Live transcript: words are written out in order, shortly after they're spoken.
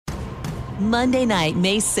Monday night,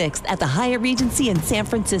 May 6th at the Hyatt Regency in San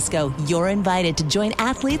Francisco. You're invited to join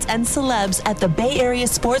athletes and celebs at the Bay Area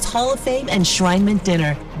Sports Hall of Fame Enshrinement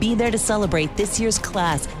Dinner. Be there to celebrate this year's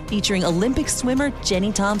class, featuring Olympic swimmer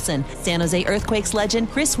Jenny Thompson, San Jose Earthquakes legend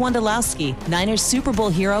Chris Wondolowski, Niners Super Bowl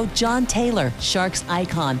hero John Taylor, Sharks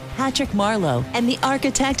icon Patrick Marleau, and the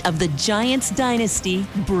architect of the Giants dynasty,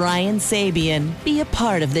 Brian Sabian. Be a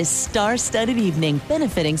part of this star-studded evening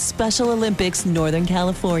benefiting Special Olympics Northern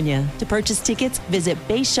California. To purchase tickets, visit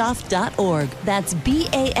bashoff.org. That's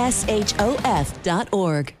BASHOF.org.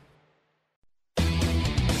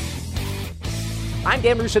 I'm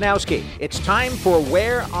Dan Rusanowski. It's time for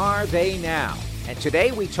Where Are They Now? And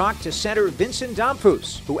today we talk to center Vincent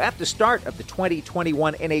Damphousse, who at the start of the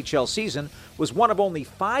 2021 NHL season was one of only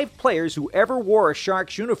 5 players who ever wore a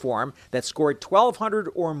Sharks uniform that scored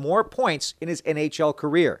 1,200 or more points in his NHL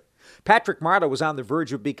career. Patrick Marleau was on the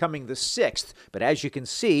verge of becoming the 6th, but as you can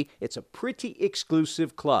see, it's a pretty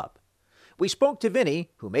exclusive club. We spoke to Vinny,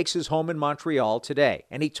 who makes his home in Montreal today,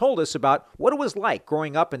 and he told us about what it was like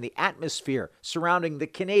growing up in the atmosphere surrounding the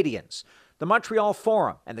Canadiens, the Montreal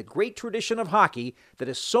Forum, and the great tradition of hockey that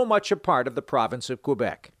is so much a part of the province of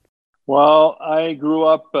Quebec. Well, I grew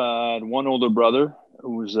up had one older brother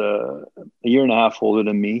who was a year and a half older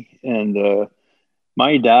than me, and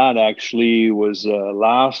my dad actually was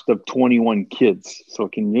last of 21 kids. So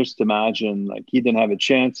can you just imagine, like, he didn't have a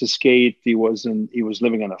chance to skate. He was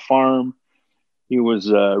living on a farm. He was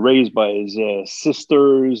raised by his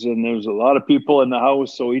sisters, and there was a lot of people in the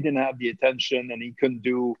house. So he didn't have the attention, and he couldn't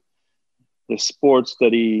do the sports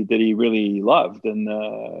that he really loved. And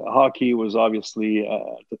hockey was obviously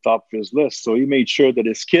at the top of his list. So he made sure that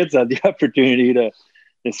his kids had the opportunity to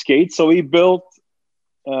skate. So he built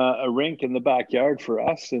a rink in the backyard for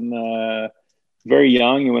us. And very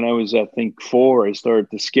young, when I was, I think, 4, I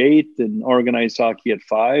started to skate and organize hockey at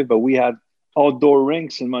 5. But we had outdoor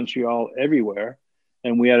rinks in Montreal everywhere.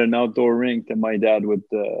 And we had an outdoor rink that my dad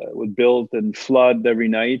would build and flood every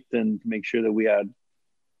night and make sure that we had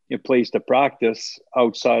a place to practice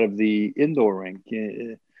outside of the indoor rink.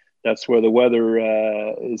 That's where the weather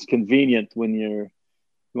is convenient when you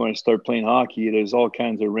want to start playing hockey. There's all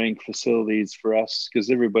kinds of rink facilities for us because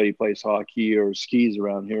everybody plays hockey or skis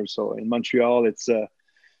around here. So in Montreal, it's a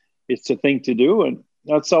thing to do, and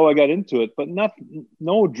that's how I got into it. But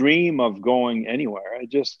no dream of going anywhere. I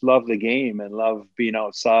just love the game and love being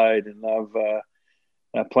outside and love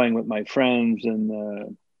playing with my friends.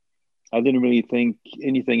 And I didn't really think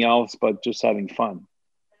anything else but just having fun.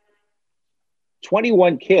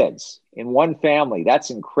 21 kids in one family. That's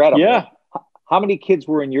incredible. Yeah. How many kids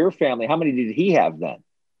were in your family? How many did he have then?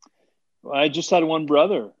 I just had one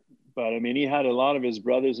brother. But I mean, he had a lot of his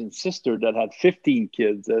brothers and sisters that had 15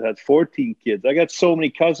 kids, that had 14 kids. I got so many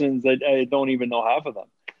cousins that I don't even know half of them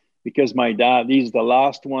because my dad, he's the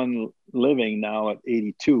last one living now at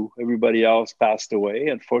 82. Everybody else passed away,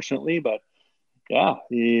 unfortunately. But yeah,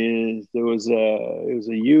 it was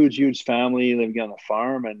a huge, huge family living on a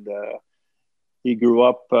farm. And he grew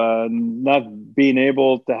up not being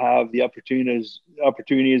able to have the opportunities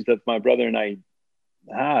that my brother and I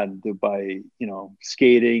had by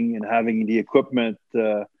skating and having the equipment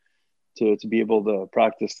to be able to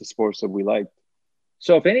practice the sports that we liked.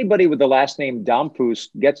 So if anybody with the last name Damphousse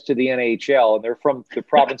gets to the NHL and they're from the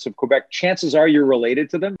province of Quebec, chances are you're related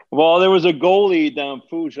to them? Well, there was a goalie,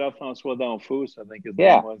 Damphousse, Jean-François Damphousse, I think his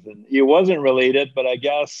name was. And he wasn't related, but I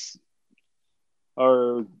guess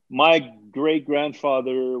my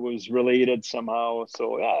great-grandfather was related somehow.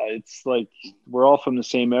 So yeah, it's like we're all from the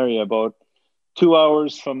same area, about 2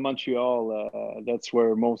 hours from Montreal. That's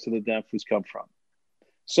where most of the Damphousse come from.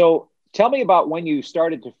 So tell me about when you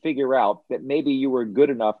started to figure out that maybe you were good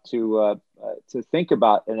enough to think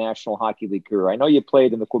about a National Hockey League career. I know you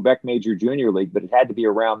played in the Quebec Major Junior League, but it had to be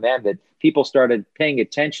around then that people started paying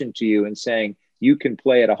attention to you and saying you can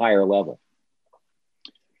play at a higher level.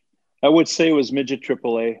 I would say it was midget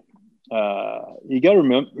AAA. You got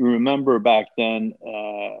to remember back then,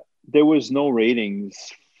 there was no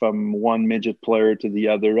ratings from one midget player to the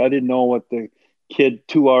other. I didn't know what the kid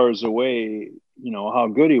 2 hours away, how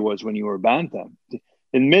good he was when you were bantam.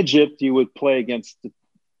 In midget, you would play against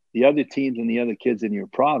the other teams and the other kids in your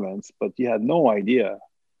province, but you had no idea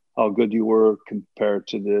how good you were compared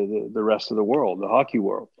to the rest of the world, the hockey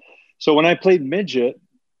world. So when I played midget,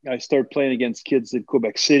 I started playing against kids in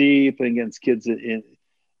Quebec City, playing against kids in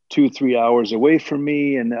 2-3 hours away from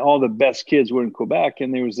me, and all the best kids were in Quebec.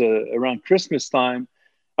 And there was around Christmas time,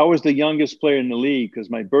 I was the youngest player in the league because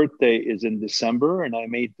my birthday is in December, and I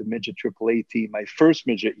made the midget AAA team my first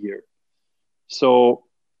midget year. So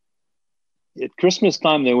at Christmas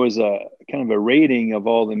time, there was a kind of a rating of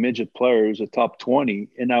all the midget players, the top 20,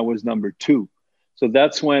 and I was number 2. So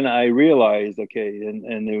that's when I realized, okay,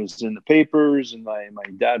 and it was in the papers, and my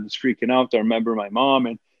dad was freaking out. I remember my mom,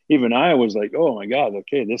 and even I was like, oh my God,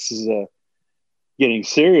 okay, this is getting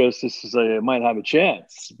serious. This is, I might have a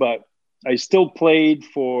chance. But I still played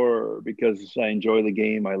because I enjoy the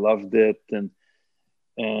game. I loved it.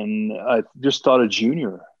 And I just thought a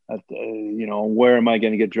junior. Where am I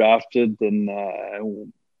going to get drafted,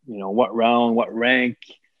 and what round, what rank.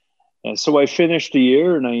 And so I finished the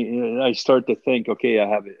year, and I started to think, okay, I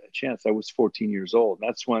have a chance. I was 14 years old.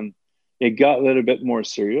 That's when it got a little bit more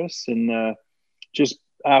serious. And just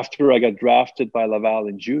after I got drafted by Laval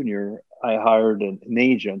in junior, I hired an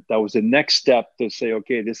agent. That was the next step to say,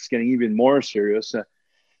 okay, this is getting even more serious.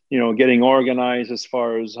 Getting organized as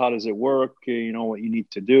far as how does it work, what you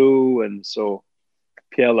need to do. And so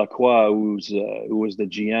Pierre Lacroix, who was the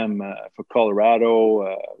GM for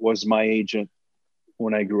Colorado, was my agent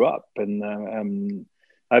when I grew up. And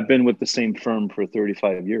I've been with the same firm for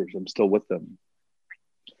 35 years. I'm still with them.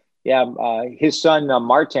 Yeah, his son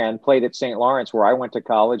Martin played at St. Lawrence, where I went to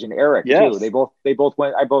college, and Eric too. They both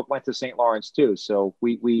went. I both went to St. Lawrence too. So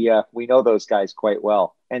we know those guys quite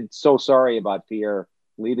well. And so sorry about Pierre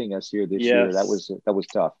leaving us here this year. That was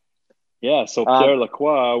tough. Yeah. So Pierre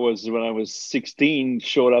Lacroix was, when I was 16,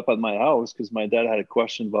 showed up at my house because my dad had a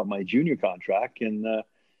question about my junior contract, and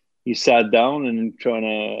he sat down and trying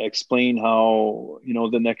to explain how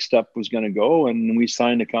the next step was going to go, and we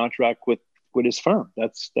signed a contract with his firm.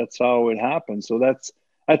 That's how it happened. So that's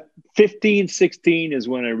at 15, 16 is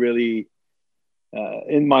when I really,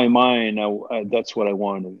 in my mind, that's what I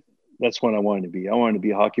wanted. That's what I wanted to be. I wanted to be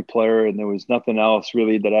a hockey player, and there was nothing else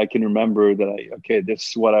really that I can remember that this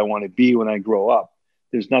is what I want to be when I grow up.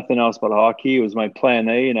 There's nothing else but hockey. It was my plan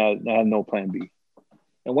A, and I had no plan B.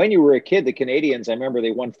 And when you were a kid, the Canadiens, I remember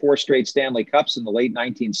they won 4 straight Stanley Cups in the late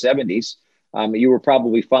 1970s. You were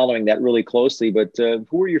probably following that really closely, but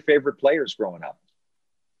who were your favorite players growing up?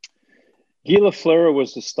 Guy Lafleur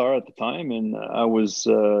was the star at the time, and I was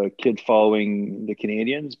a kid following the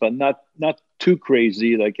Canadiens, but not too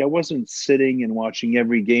crazy. Like, I wasn't sitting and watching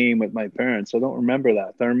every game with my parents. I don't remember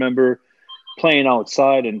that. I remember playing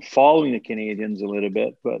outside and following the Canadiens a little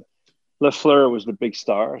bit, but Lafleur was the big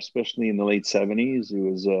star, especially in the late 70s. He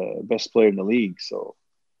was the best player in the league, so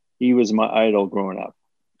he was my idol growing up.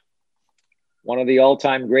 One of the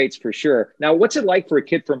all-time greats for sure. Now, what's it like for a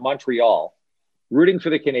kid from Montreal, rooting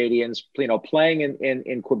for the Canadiens, playing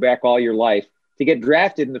in Quebec all your life, to get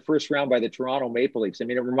drafted in the first round by the Toronto Maple Leafs? I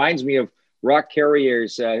mean, it reminds me of Rock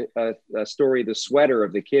Carrier's story, The Sweater,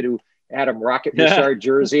 of the kid who had a Rocket Richard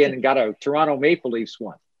jersey and got a Toronto Maple Leafs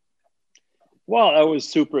one. Well, I was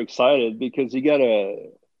super excited because you get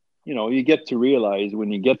to realize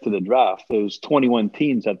when you get to the draft, there was 21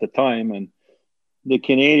 teams at the time, and the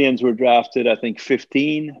Canadiens were drafted, I think,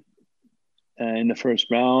 15 in the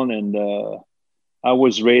first round, and I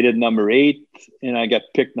was rated number 8, and I got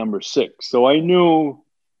picked number 6. So I knew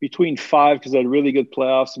between 5, because I had really good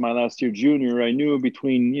playoffs in my last year junior, I knew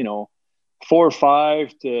between 4 or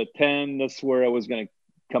 5 to 10, that's where I was going to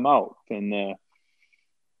come out, and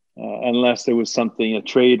unless there was a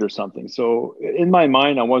trade or something. So in my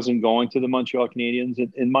mind, I wasn't going to the Montreal Canadiens.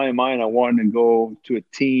 In my mind, I wanted to go to a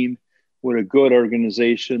team with a good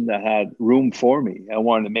organization that had room for me. I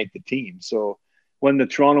wanted to make the team. So when the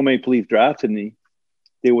Toronto Maple Leafs drafted me,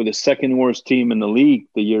 they were the second worst team in the league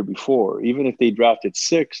the year before. Even if they drafted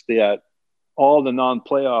 6, they had all the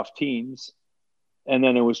non-playoff teams. And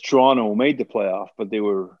then it was Toronto who made the playoff, but they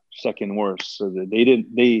were second worst. So they made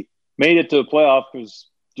it to the playoff because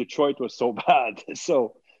Detroit was so bad.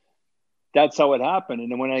 So that's how it happened.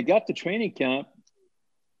 And then when I got to training camp,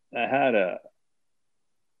 I had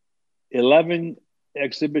 11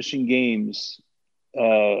 exhibition games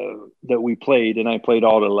that we played, and I played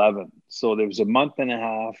all 11. So there was a month and a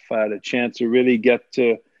half. I had a chance to really get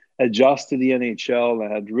to adjust to the NHL.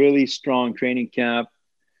 I had really strong training camp.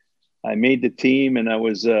 I made the team, and I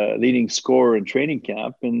was leading scorer in training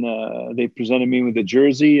camp. And they presented me with a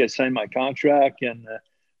jersey. I signed my contract, and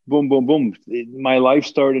boom, boom, boom. My life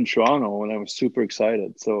started in Toronto, and I was super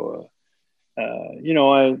excited. So,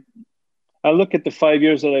 I look at the 5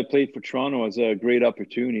 years that I played for Toronto as a great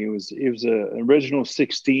opportunity. It was an original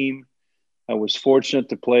 6 team. I was fortunate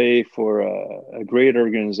to play for a great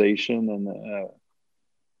organization, and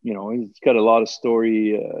it's got a lot of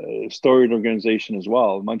storied organization as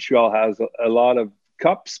well. Montreal has a lot of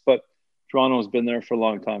cups, but Toronto's been there for a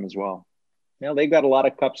long time as well. Well, they've got a lot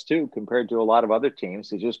of cups too, compared to a lot of other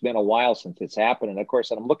teams. It's just been a while since it's happened. And of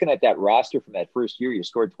course, I'm looking at that roster from that first year. You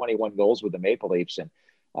scored 21 goals with the Maple Leafs, and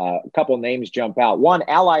A couple names jump out. One,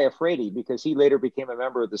 Ally Afraidy, because he later became a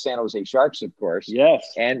member of the San Jose Sharks, of course. Yes.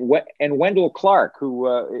 And Wendell Clark,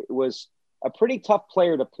 who was a pretty tough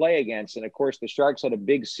player to play against. And, of course, the Sharks had a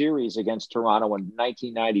big series against Toronto in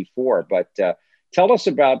 1994. But tell us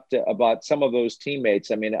about some of those teammates.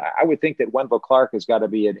 I mean, I would think that Wendell Clark has got to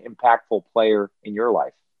be an impactful player in your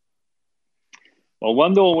life. Well,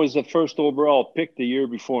 Wendell was the first overall pick the year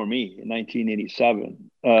before me in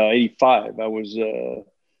 85. I was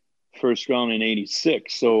first round in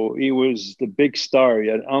 86. So he was the big star. He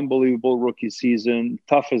had an unbelievable rookie season,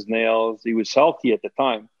 tough as nails. He was healthy at the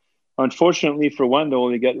time. Unfortunately for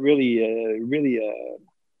Wendell, he got really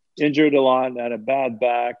injured a lot, had a bad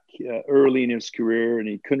back early in his career, and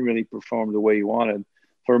he couldn't really perform the way he wanted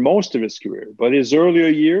for most of his career. But his earlier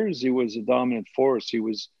years, he was a dominant force. He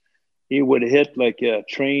would hit like a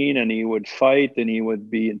train, and he would fight, and he would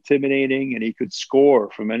be intimidating, and he could score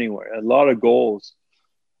from anywhere. A lot of goals.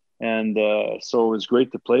 And so it was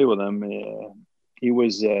great to play with him. He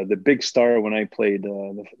was the big star when I played.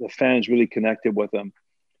 The fans really connected with him.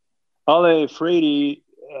 Ally Afraidy,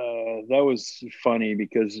 that was funny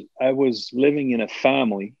because I was living in a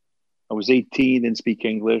family. I was 18, didn't speak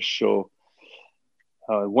English, so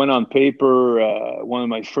went on paper. One of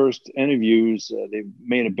my first interviews, they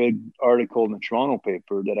made a big article in the Toronto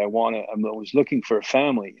paper that I was looking for a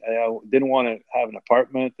family. I didn't want to have an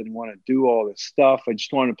apartment, didn't want to do all this stuff. I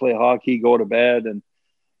just wanted to play hockey, go to bed.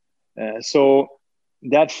 And so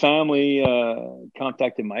that family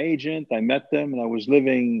contacted my agent. I met them, and I was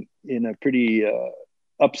living in a pretty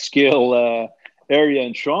upscale area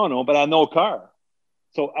in Toronto, but I had no car.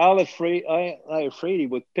 So Ally Afraidy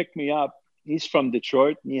would pick me up. He's from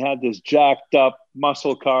Detroit, and he had this jacked up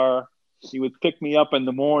muscle car. He would pick me up in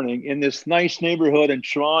the morning in this nice neighborhood in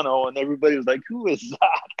Toronto, and everybody was like, "Who is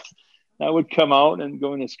that?" I would come out and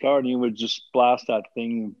go in his car, and he would just blast that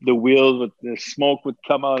thing. The wheels, the smoke would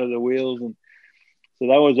come out of the wheels, and so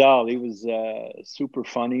that was Al. He was super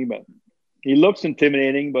funny, but he looks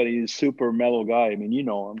intimidating, but he's a super mellow guy. I mean, you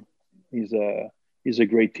know him. He's a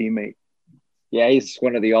great teammate. Yeah, he's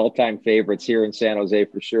one of the all-time favorites here in San Jose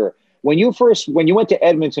for sure. When you went to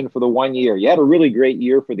Edmonton for the 1 year, you had a really great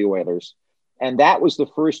year for the Oilers, and that was the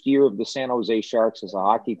first year of the San Jose Sharks as a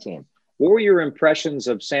hockey team. What were your impressions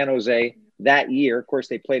of San Jose that year? Of course,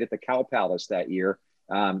 they played at the Cow Palace that year,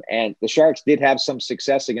 and the Sharks did have some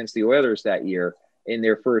success against the Oilers that year in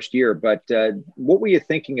their first year. But what were you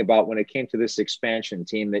thinking about when it came to this expansion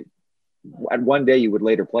team that one day you would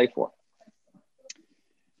later play for?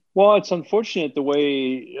 Well, it's unfortunate the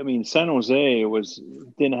way, I mean, San Jose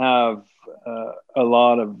didn't have a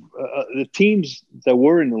lot of the teams that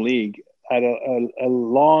were in the league had a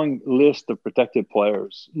long list of protected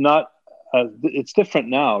players. It's different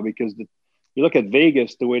now because you look at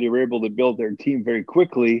Vegas, the way they were able to build their team very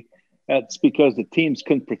quickly. That's because the teams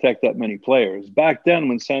couldn't protect that many players. Back then,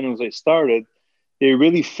 when San Jose started, they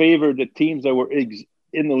really favored the teams that were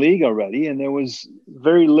in the league already, and there was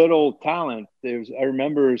very little talent. I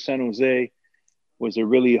remember San Jose was a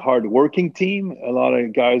really hard-working team. A lot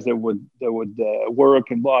of guys that would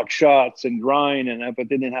work and block shots and grind, but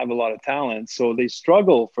they didn't have a lot of talent. So they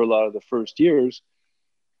struggled for a lot of the first years.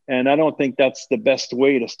 And I don't think that's the best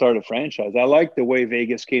way to start a franchise. I like the way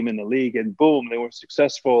Vegas came in the league, and boom, they were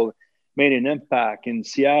successful, made an impact. And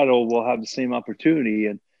Seattle will have the same opportunity.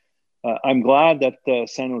 And I'm glad that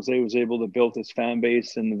San Jose was able to build its fan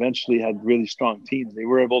base and eventually had really strong teams. They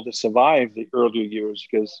were able to survive the earlier years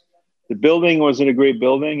because the building wasn't a great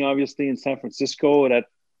building, obviously, in San Francisco. That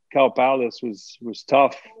Cow Palace was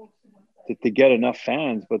tough to get enough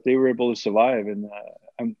fans, but they were able to survive. And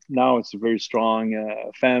now it's a very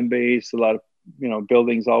strong fan base. A lot of,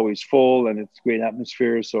 buildings always full, and it's a great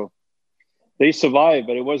atmosphere. So they survived,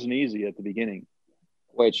 but it wasn't easy at the beginning.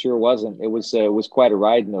 Well, it sure wasn't. It was quite a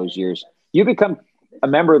ride in those years. You become a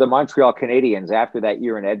member of the Montreal Canadiens after that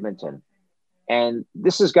year in Edmonton. And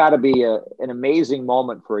this has got to be an amazing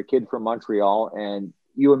moment for a kid from Montreal. And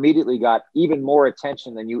you immediately got even more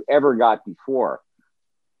attention than you ever got before.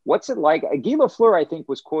 What's it like? Guy Lafleur, I think,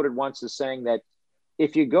 was quoted once as saying that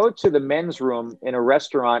if you go to the men's room in a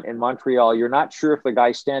restaurant in Montreal, you're not sure if the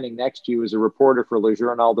guy standing next to you is a reporter for Le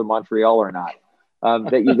Journal de Montreal or not.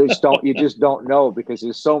 That you just don't know because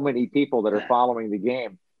there's so many people that are following the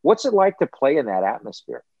game. What's it like to play in that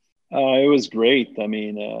atmosphere? It was great. I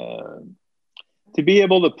mean, to be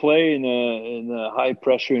able to play in a high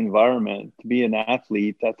pressure environment, to be an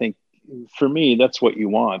athlete, I think for me, that's what you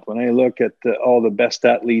want. When I look at all the best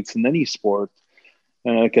athletes in any sport,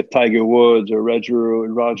 and I look at Tiger Woods or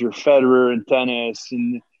Roger Federer in tennis,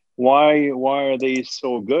 and why are they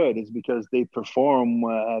so good? It's because they perform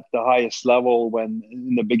at the highest level when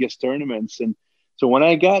in the biggest tournaments. And so when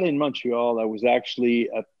I got in Montreal, I was actually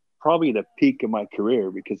at probably the peak of my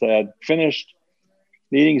career, because I had finished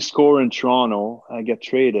leading scorer in Toronto. I got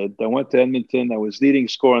traded. I went to Edmonton. I was leading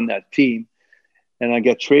scorer on that team, and I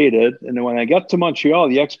got traded. And then when I got to Montreal,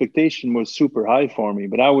 the expectation was super high for me,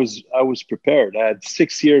 but I was prepared. I had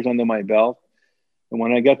 6 years under my belt. And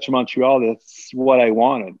when I got to Montreal, that's what I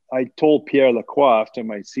wanted. I told Pierre Lacroix after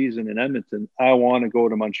my season in Edmonton, I want to go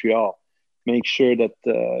to Montreal. Make sure that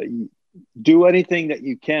you do anything that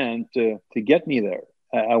you can to get me there.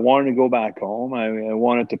 I wanted to go back home. I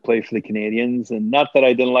wanted to play for the Canadiens. And not that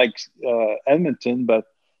I didn't like Edmonton, but,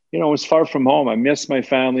 you know, it was far from home. I miss my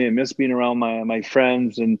family. I miss being around my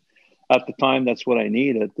friends. And at the time, that's what I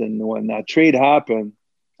needed. And when that trade happened,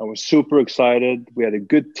 I was super excited. We had a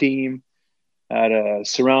good team.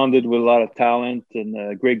 Surrounded with a lot of talent and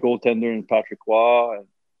a great goaltender in Patrick Roy. And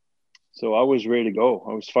so I was ready to go.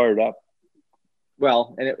 I was fired up.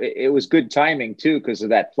 Well, and it was good timing, too, because of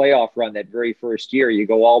that playoff run that very first year. You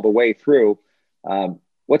go all the way through.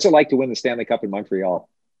 What's it like to win the Stanley Cup in Montreal?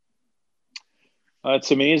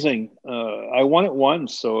 It's amazing. I won it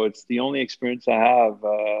once, so it's the only experience I have.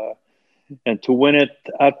 And to win it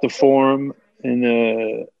at the Forum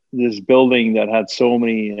in this building that had so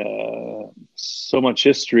much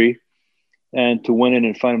history, and to win it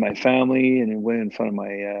in front of my family, and win it in front of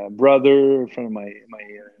my brother, in front of my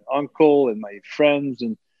uncle and my friends,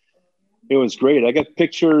 and it was great. I got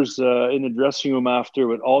pictures in the dressing room after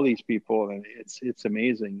with all these people, and it's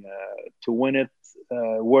amazing to win it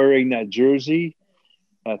wearing that jersey,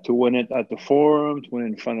 to win it at the Forum, to win it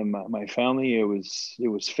in front of my family. It was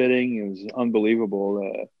fitting. It was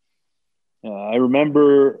unbelievable. I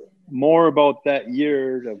remember more about that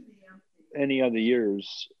year than any other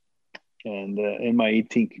years, and in my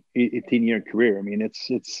 18-year career. I mean, it's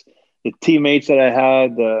the teammates that I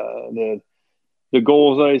had, the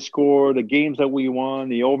goals that I scored, the games that we won,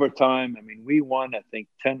 the overtime. I mean, we won, I think,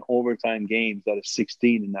 10 overtime games out of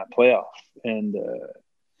 16 in that playoff, and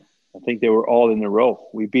I think they were all in a row.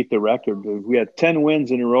 We beat the record. We had 10 wins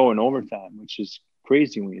in a row in overtime, which is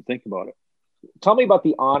crazy when you think about it. Tell me about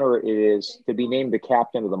the honor it is to be named the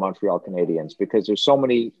captain of the Montreal Canadiens, because there's so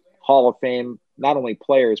many Hall of Fame, not only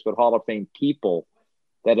players, but Hall of Fame people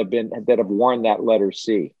that have worn that letter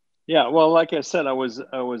C. Yeah, well, like I said, I was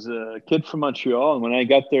a kid from Montreal, and when I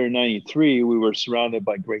got there in '93, we were surrounded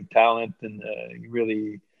by great talent and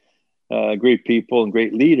really great people and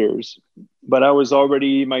great leaders. But I was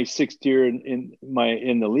already my 6th year in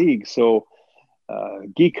the league, so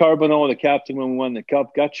Guy Carbonneau, the captain when we won the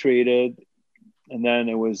Cup, got traded. And then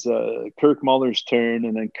it was Kirk Muller's turn,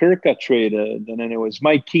 and then Kirk got traded. And then it was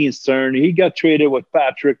Mike Keen's turn. He got traded with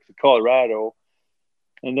Patrick to Colorado.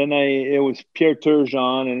 And then it was Pierre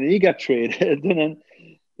Turgeon, and he got traded. And then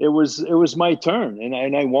it was my turn, and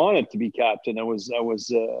I wanted to be captain. It was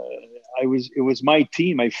my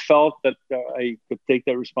team. I felt that I could take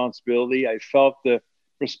that responsibility. I felt the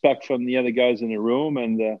respect from the other guys in the room,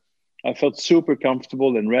 and I felt super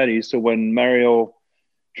comfortable and ready. So when Mario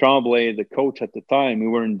Tremblay, the coach at the time, we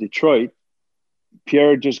were in Detroit.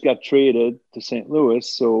 Pierre just got traded to St. Louis,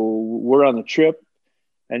 so we're on a trip,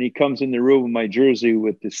 and he comes in the room with my jersey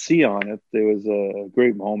with the C on it. It was a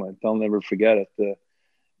great moment. I'll never forget it.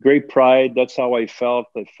 Great pride. That's how I felt.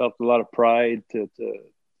 I felt a lot of pride to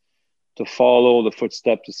follow the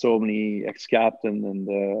footsteps of so many ex-captains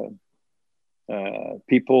and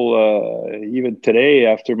people. Even today,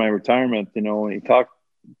 after my retirement, you know, when he talked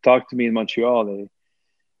to me in Montreal,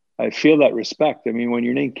 I feel that respect. I mean, when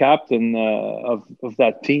you're named captain of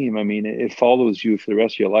that team, I mean, it follows you for the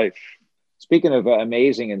rest of your life. Speaking of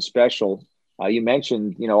amazing and special, you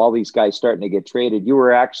mentioned, you know, all these guys starting to get traded. You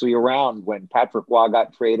were actually around when Patrick Roy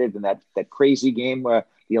got traded, and that crazy game, the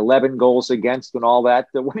 11 goals against and all that.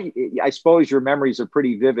 I suppose your memories are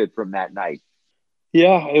pretty vivid from that night.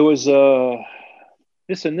 Yeah, it was.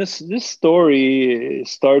 Listen, this story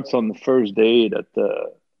starts on the first day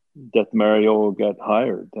that Mario got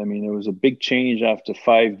hired. I mean, it was a big change after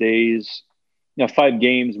 5 days. 5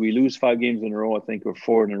 games. We lose 5 games in a row, I think, or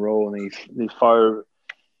 4 in a row, and they fire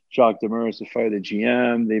Jacques Demers, they fire the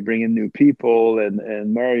GM. They bring in new people,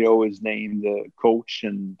 and Mario is named the coach.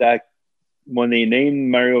 And that when they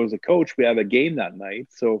named Mario as a coach, we have a game that night.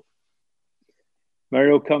 So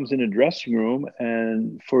Mario comes in the dressing room,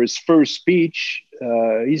 and for his first speech,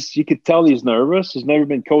 you could tell he's nervous. He's never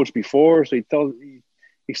been coached before, so he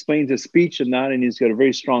explains his speech and that, and he's got a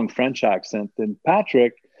very strong French accent. And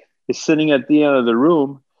Patrick is sitting at the end of the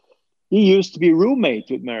room. He used to be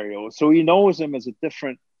roommates with Mario, so he knows him as a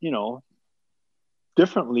different, you know,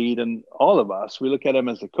 differently than all of us. We look at him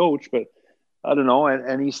as a coach, but I don't know.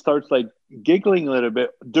 And he starts like giggling a little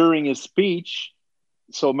bit during his speech.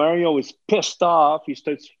 So Mario is pissed off. He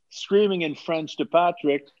starts screaming in French to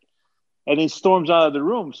Patrick, and he storms out of the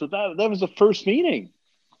room. So that was the first meeting.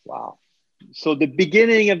 Wow. So the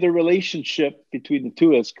beginning of the relationship between the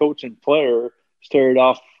two as coach and player started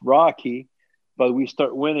off rocky, but we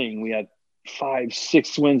start winning. We had 5,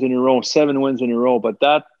 6 wins in a row, 7 wins in a row. But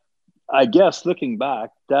that, I guess, looking back,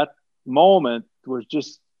 that moment was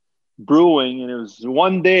just brewing, and it was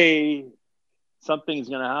one day something's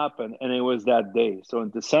going to happen, and it was that day. So in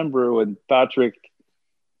December, when Patrick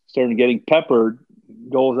started getting peppered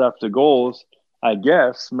goals after goals, I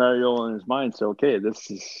guess Mario in his mind said, okay,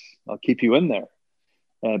 I'll keep you in there.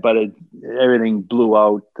 But everything blew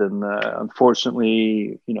out, and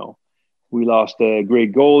unfortunately, we lost a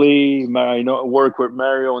great goalie. I work with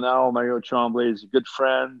Mario now. Mario Tremblay is a good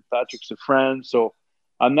friend. Patrick's a friend. So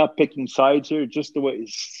I'm not picking sides here. Just the way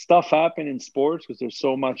stuff happen in sports, because there's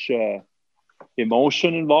so much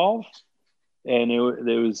emotion involved. And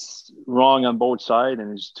it was wrong on both sides.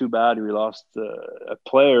 And it's too bad we lost a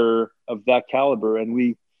player of that caliber. And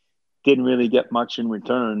we didn't really get much in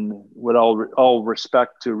return. With all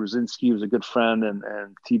respect to Rosinski, who was a good friend,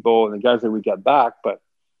 and Thibault and the guys that we got back. But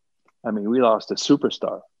I mean, we lost a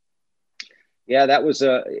superstar. Yeah, that was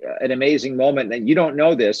an amazing moment. And you don't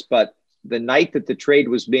know this, but the night that the trade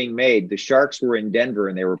was being made, the Sharks were in Denver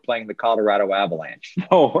and they were playing the Colorado Avalanche.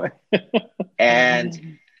 Oh,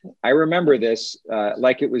 and I remember this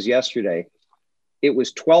like it was yesterday. It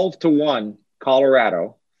was 12-1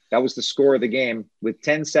 Colorado. That was the score of the game with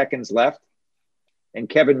 10 seconds left. And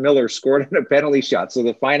Kevin Miller scored on a penalty shot. So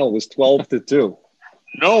the final was 12-2.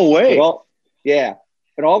 No way. Well, yeah.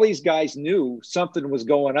 But all these guys knew something was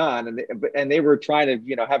going on, and they were trying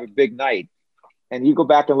to, have a big night. And you go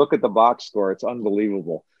back and look at the box score; it's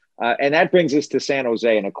unbelievable. And that brings us to San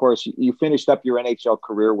Jose. And of course, you finished up your NHL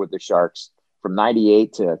career with the Sharks from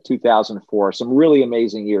 '98 to 2004. Some really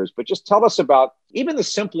amazing years. But just tell us about even the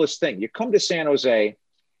simplest thing. You come to San Jose,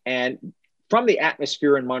 and from the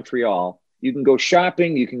atmosphere in Montreal, you can go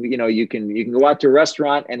shopping. You can go out to a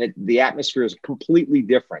restaurant, and the atmosphere is completely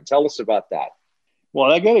different. Tell us about that. Well,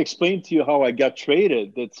 I got to explain to you how I got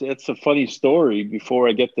traded. It's a funny story before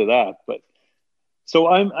I get to that. But so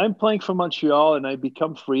I'm playing for Montreal, and I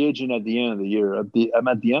become free agent at the end of the year. I'm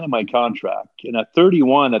at the end of my contract, and at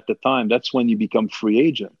 31 at the time, that's when you become free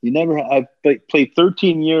agent. I've played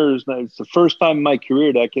 13 years. Now it's the first time in my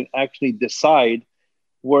career that I can actually decide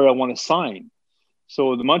where I want to sign.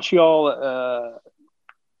 So the Montreal,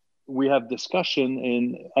 we have discussion,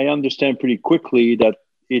 and I understand pretty quickly that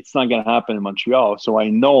it's not going to happen in Montreal. So I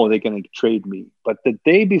know they're going to trade me. But the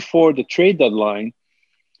day before the trade deadline,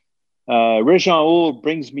 Réjean Houle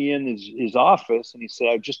brings me in his office, and he said,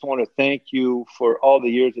 I just want to thank you for all the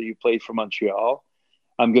years that you played for Montreal.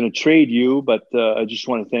 I'm going to trade you, but I just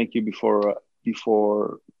want to thank you before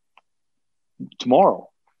tomorrow.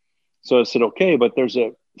 So I said, okay, but there's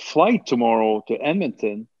a flight tomorrow to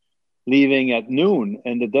Edmonton leaving at noon,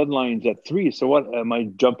 and the deadline's at 3. So what, am I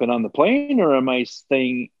jumping on the plane, or am I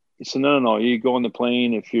staying? He said, no, you go on the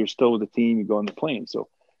plane. If you're still with the team, you go on the plane. So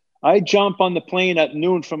I jump on the plane at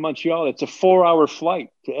noon from Montreal. It's a 4-hour flight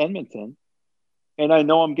to Edmonton, and I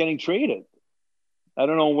know I'm getting traded. I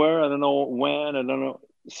don't know where, I don't know when, I don't know.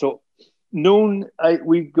 So noon,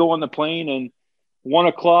 we go on the plane, and 1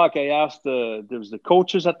 o'clock, I asked there was the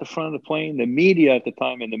coaches at the front of the plane, the media at the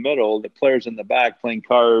time in the middle, the players in the back playing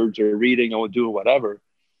cards or reading or doing whatever.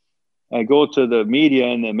 I go to the media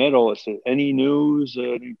in the middle. I said, any news?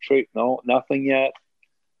 Any trade? No, nothing yet.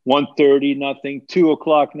 1:30, nothing. 2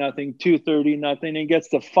 o'clock, nothing. 2:30, nothing. It gets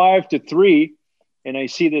to 5 to 3, and I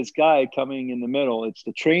see this guy coming in the middle. It's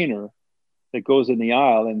the trainer that goes in the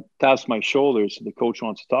aisle and taps my shoulder. So the coach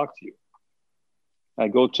wants to talk to you. I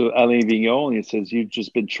go to Alain Vigneault, and he says, you've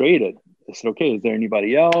just been traded. I said, okay, is there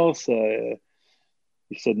anybody else? He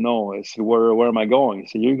said, no. I said, where am I going? He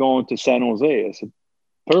said, you're going to San Jose. I said,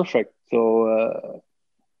 perfect. So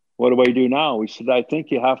what do I do now? He said, I think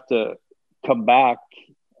you have to come back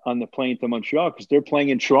on the plane to Montreal because they're playing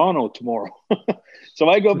in Toronto tomorrow. So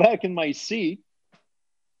I go back in my seat.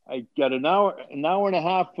 I got an hour and a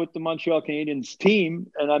half with the Montreal Canadiens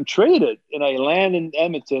team, and I'm traded. And I land in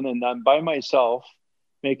Edmonton, and I'm by myself,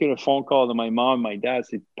 making a phone call to my mom and my dad.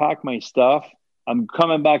 Say, pack my stuff. I'm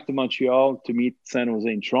coming back to Montreal to meet San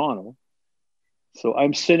Jose in Toronto. So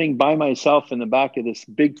I'm sitting by myself in the back of this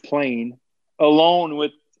big plane, alone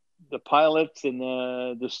with the pilots and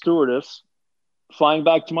the stewardess, flying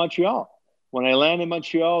back to Montreal. When I landed in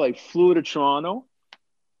Montreal, I flew to Toronto,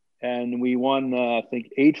 and we won, I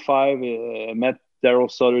think, 8-5. I met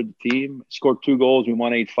Daryl Sutter, the team, scored 2 goals. We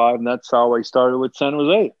won 8-5, and that's how I started with San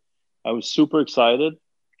Jose. I was super excited.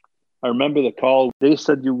 I remember the call. They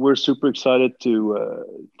said we're super excited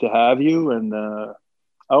to have you, and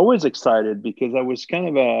I was excited because I was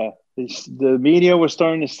kind of the media was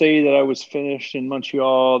starting to say that I was finished in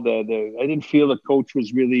Montreal. I didn't feel the coach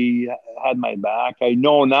was really had my back. I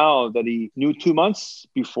know now that he knew 2 months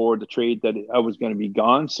before the trade that I was going to be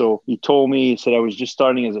gone. So he told me, he said I was just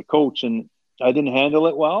starting as a coach, and I didn't handle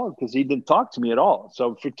it well because he didn't talk to me at all.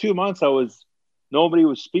 So for 2 months, nobody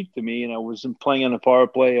would speak to me, and I wasn't playing on the power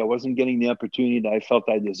play. I wasn't getting the opportunity that I felt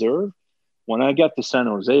I deserved. When I got to San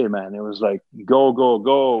Jose, man, it was like go, go,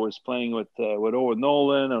 go. I was playing with Owen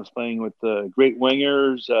Nolan. I was playing with great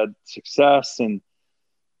wingers, success. And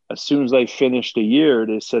as soon as I finished a year,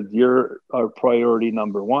 they said, you're our priority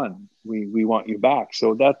number one. We want you back.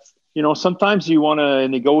 So that's, sometimes you want to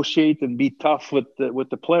negotiate and be tough with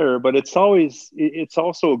the player, but it's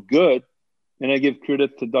also good. And I give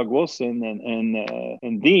credit to Doug Wilson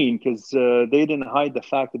and Dean because they didn't hide the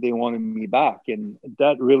fact that they wanted me back. And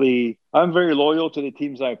that really, I'm very loyal to the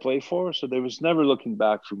teams I play for. So there was never looking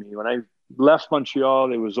back for me. When I left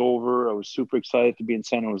Montreal, it was over. I was super excited to be in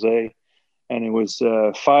San Jose. And it was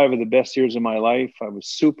 5 of the best years of my life. I was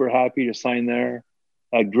super happy to sign there.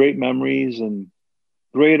 I had great memories and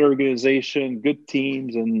great organization, good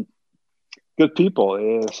teams, and good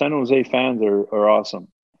people. San Jose fans are awesome.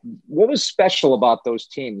 What was special about those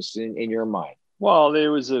teams in your mind? Well,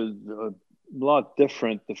 there was a lot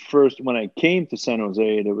different. When I came to San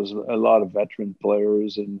Jose, there was a lot of veteran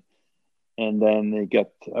players, and then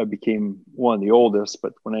I became one of the oldest.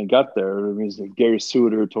 But when I got there, it was Gary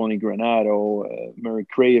Suter, Tony Granato, Murray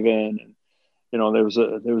Craven, and there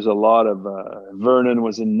was a lot of Vernon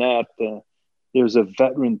was in net. There was a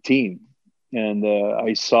veteran team. And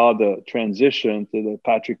I saw the transition to the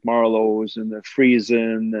Patrick Marleaus and the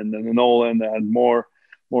Friesen and the Nolan that had more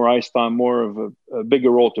ice time, more of a bigger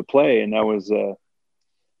role to play. And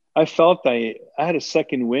I felt I had a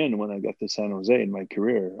second win when I got to San Jose in my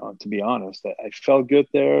career, to be honest. I felt good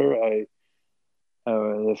there.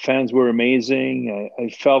 The fans were amazing. I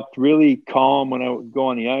felt really calm when I would go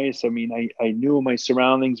on the ice. I mean, I knew my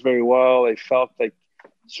surroundings very well. I felt like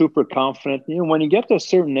super confident. When you get to a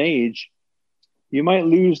certain age, you might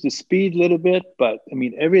lose the speed a little bit, but I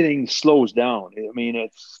mean, everything slows down. I mean,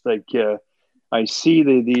 it's like I see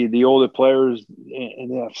the older players,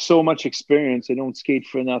 and they have so much experience. They don't skate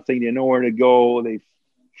for nothing. They know where to go. They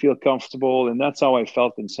feel comfortable, and that's how I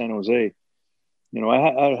felt in San Jose.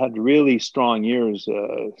 I had really strong years,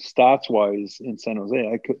 stats wise, in San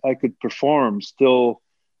Jose. I could perform still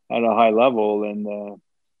at a high level, and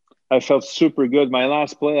I felt super good. My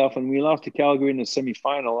last playoff, and we lost to Calgary in the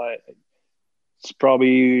semifinal. It's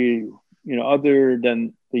probably, other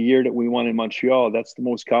than the year that we won in Montreal, that's the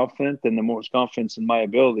most confident and the most confidence in my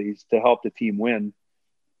abilities to help the team win.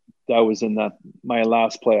 That was in my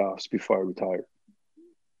last playoffs before I retired.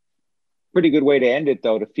 Pretty good way to end it,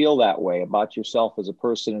 though, to feel that way about yourself as a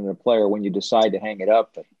person and a player when you decide to hang it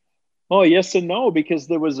up. Oh, yes and no, because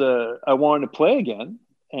I wanted to play again.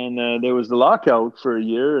 And there was the lockout for a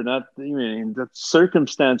year, and that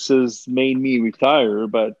circumstances made me retire.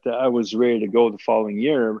 But I was ready to go the following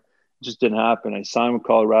year. It just didn't happen. I signed with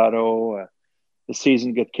Colorado. The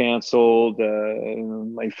season got canceled.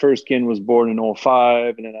 My first kid was born in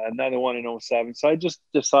 2005, and then I had another one in 2007. So I just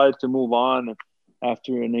decided to move on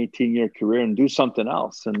after an 18-year career and do something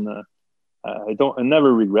else. And I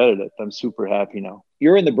never regretted it. I'm super happy now.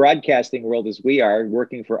 You're in the broadcasting world as we are,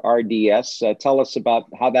 working for RDS. Tell us about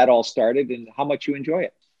how that all started and how much you enjoy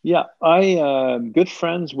it. Yeah, I am good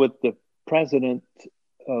friends with the president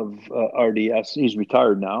of RDS. He's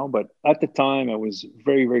retired now, but at the time I was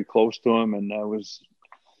very, very close to him, and I was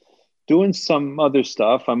doing some other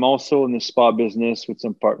stuff. I'm also in the spa business with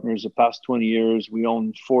some partners. The past 20 years, we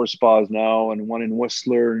own 4 spas now, and one in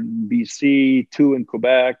Whistler in BC, 2 in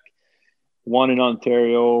Quebec, 1 in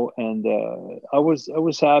Ontario, and I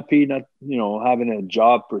was happy not having a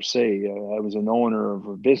job per se. I was an owner of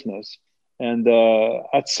a business, and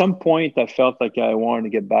at some point I felt like I wanted to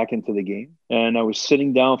get back into the game. And I was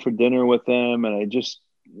sitting down for dinner with him, and I just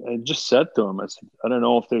said to him, I said, I don't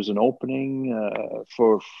know if there's an opening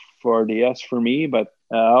for RDS for me, but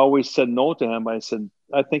I always said no to him. I said,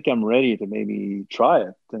 I think I'm ready to maybe try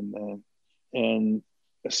it, and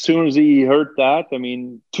as soon as he heard that,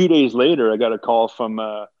 2 days later, I got a call from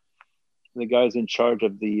the guys in charge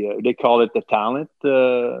of they call it the talent,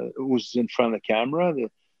 who's in front of the camera.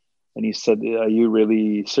 And he said, are you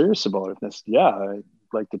really serious about it? And I said, yeah,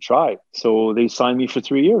 like to try. So they signed me for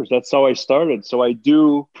 3 years. That's how I started. So I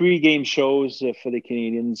do pre-game shows for the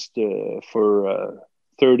Canadians for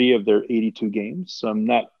 30 of their 82 games. So I'm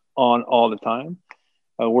not on all the time.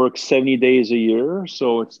 I work 70 days a year,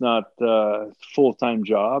 so it's not a full-time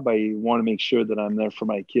job. I want to make sure that I'm there for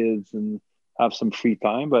my kids and have some free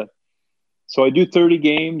time. But so I do 30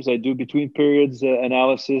 games. I do between periods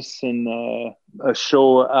analysis and a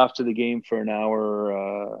show after the game for an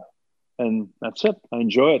hour, and that's it. I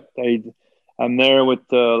enjoy it. I'm there with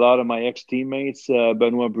a lot of my ex-teammates,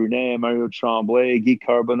 Benoit Brunet, Mario Tremblay, Guy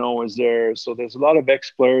Carbonneau is there. So there's a lot of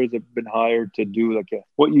ex-players that have been hired to do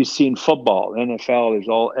what you see in football. NFL, there's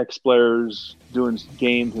all ex-players doing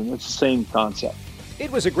games, and it's the same concept.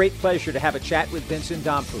 It was a great pleasure to have a chat with Vincent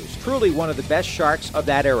Damphousse, truly one of the best Sharks of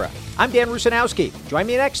that era. I'm Dan Rusanowsky. Join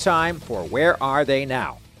me next time for Where Are They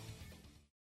Now?